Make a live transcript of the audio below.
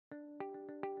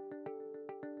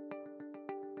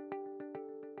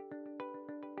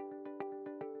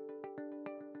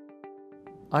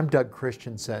I'm Doug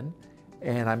Kristensen,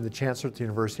 and I'm the chancellor at the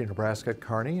University of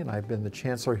Nebraska-Kearney, and I've been the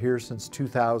chancellor here since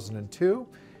 2002.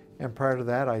 And prior to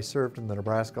that, I served in the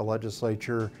Nebraska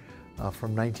Legislature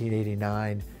from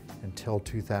 1989 until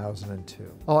 2002.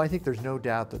 Oh, I think there's no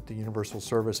doubt that the Universal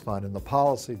Service Fund and the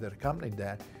policy that accompanied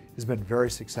that has been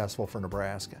very successful for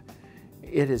Nebraska.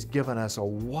 It has given us a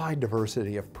wide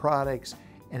diversity of products,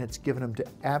 and it's given them to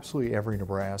absolutely every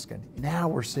Nebraskan. Now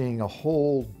we're seeing a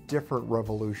whole different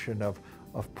revolution of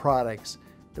products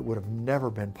that would have never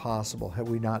been possible had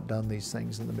we not done these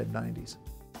things in the mid-90s.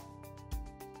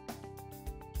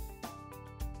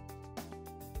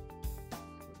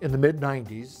 In the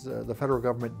mid-90s, the federal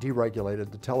government deregulated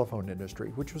the telephone industry,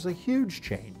 which was a huge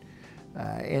change.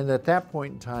 And at that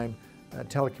point in time,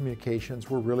 telecommunications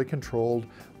were really controlled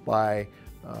by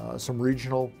some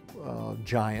regional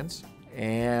giants,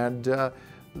 and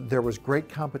there was great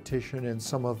competition in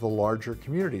some of the larger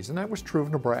communities, and that was true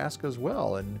of Nebraska as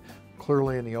well. And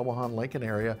clearly in the Omaha and Lincoln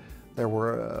area, there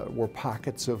were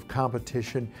pockets of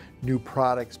competition, new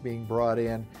products being brought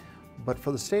in. But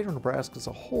for the state of Nebraska as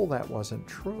a whole, that wasn't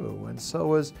true. And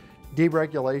so as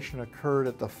deregulation occurred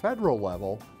at the federal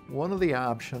level, one of the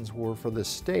options were for the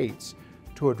states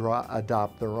to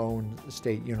adopt their own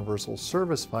state universal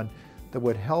service fund that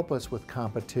would help us with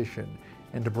competition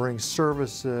and to bring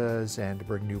services and to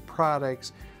bring new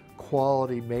products,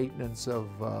 quality maintenance of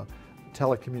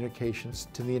telecommunications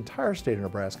to the entire state of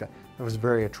Nebraska. That was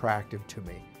very attractive to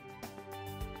me.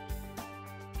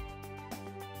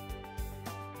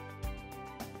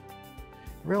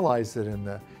 I realized that in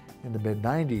the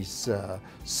mid-90s,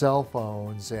 cell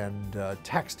phones and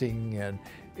texting and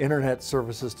internet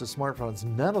services to smartphones,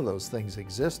 none of those things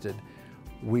existed.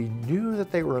 We knew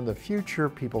that they were in the future,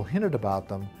 people hinted about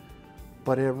them,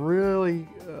 but it really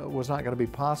was not going to be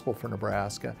possible for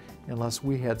Nebraska unless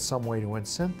we had some way to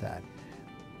incent that.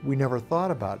 We never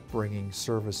thought about bringing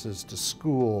services to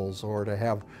schools or to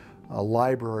have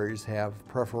libraries have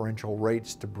preferential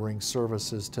rates to bring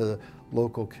services to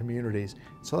local communities.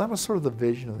 So that was sort of the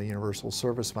vision of the Universal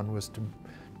Service Fund, was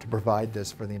to provide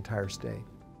this for the entire state.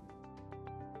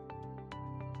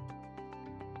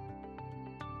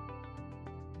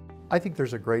 I think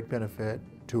there's a great benefit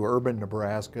to urban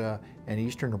Nebraska and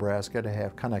eastern Nebraska to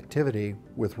have connectivity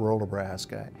with rural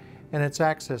Nebraska, and it's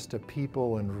access to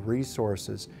people and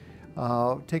resources.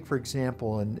 Take for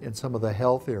example in some of the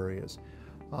health areas.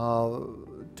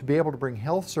 To be able to bring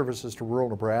health services to rural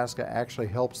Nebraska actually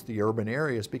helps the urban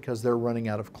areas because they're running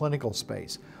out of clinical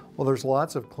space. Well, there's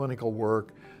lots of clinical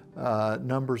work,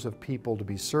 numbers of people to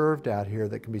be served out here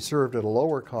that can be served at a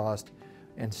lower cost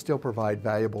and still provide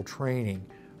valuable training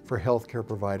for healthcare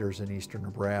providers in eastern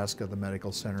Nebraska, the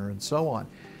medical center, and so on.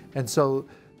 And so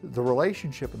the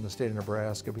relationship in the state of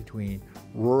Nebraska between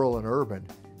rural and urban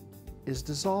is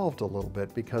dissolved a little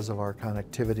bit because of our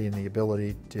connectivity and the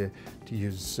ability to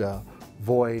use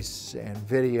voice and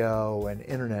video and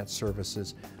internet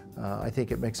services. I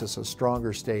think it makes us a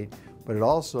stronger state, but it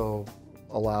also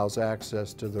allows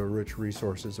access to the rich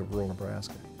resources of rural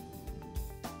Nebraska.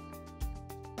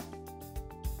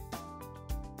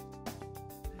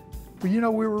 But you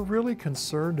know, we were really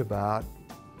concerned about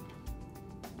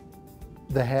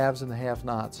the haves and the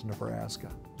have-nots in Nebraska.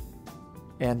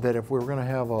 And that if we were going to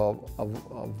have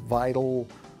a vital,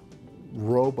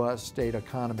 robust state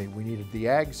economy, we needed the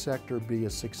ag sector to be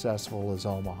as successful as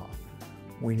Omaha.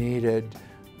 We needed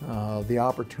the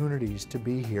opportunities to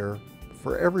be here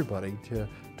for everybody to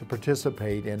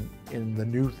participate in the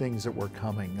new things that were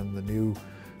coming and the new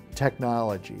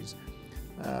technologies.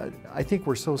 I think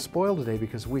we're so spoiled today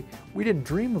because we didn't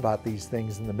dream about these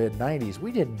things in the mid-90s.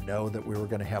 We didn't know that we were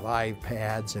going to have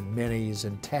iPads and minis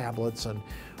and tablets, and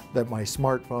that my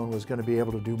smartphone was going to be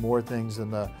able to do more things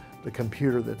than the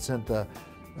computer that sent the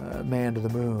man to the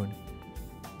moon.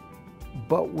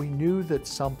 But we knew that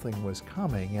something was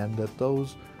coming and that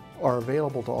those are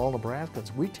available to all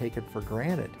Nebraskans. We take it for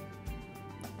granted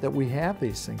that we have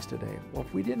these things today. Well,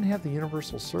 if we didn't have the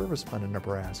Universal Service Fund in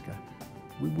Nebraska,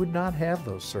 we would not have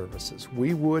those services.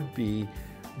 We would be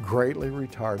greatly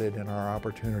retarded in our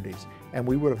opportunities, and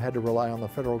we would have had to rely on the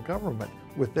federal government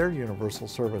with their Universal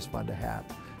Service Fund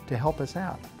to help us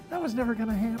out. That was never going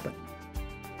to happen.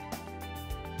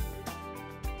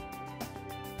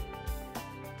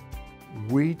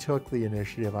 We took the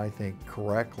initiative, I think,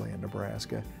 correctly in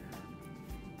Nebraska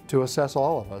to assess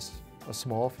all of us a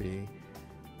small fee,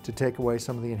 to take away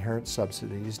some of the inherent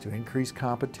subsidies, to increase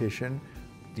competition.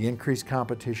 The increased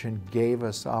competition gave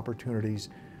us opportunities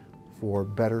for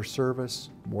better service,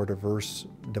 more diverse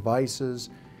devices,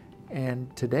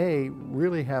 and today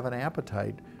really have an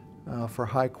appetite for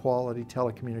high quality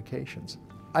telecommunications.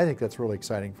 I think that's really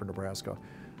exciting for Nebraska.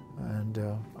 And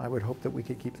I would hope that we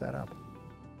could keep that up.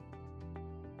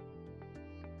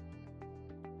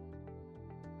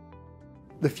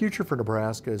 The future for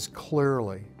Nebraska is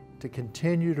clearly to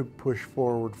continue to push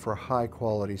forward for high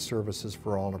quality services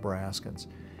for all Nebraskans.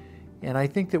 And I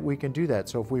think that we can do that.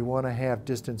 So if we want to have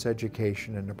distance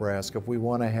education in Nebraska, if we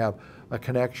want to have a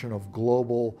connection of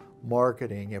global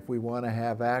marketing, if we want to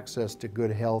have access to good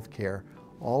health care,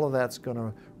 all of that's going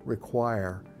to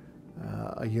require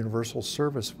a universal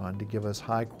service fund to give us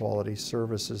high quality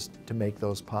services to make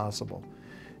those possible.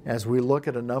 As we look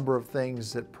at a number of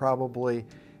things that probably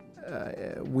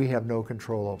we have no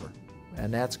control over,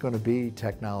 and that's going to be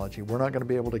technology. We're not going to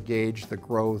be able to gauge the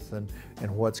growth and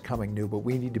what's coming new, but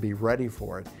we need to be ready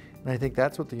for it. And I think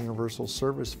that's what the Universal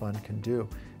Service Fund can do.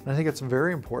 And I think it's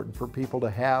very important for people to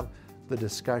have the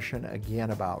discussion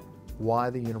again about why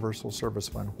the Universal Service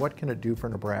Fund, what can it do for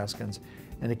Nebraskans,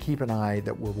 and to keep an eye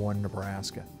that we're one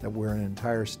Nebraska, that we're an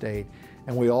entire state,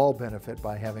 and we all benefit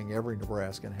by having every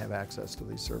Nebraskan have access to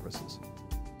these services.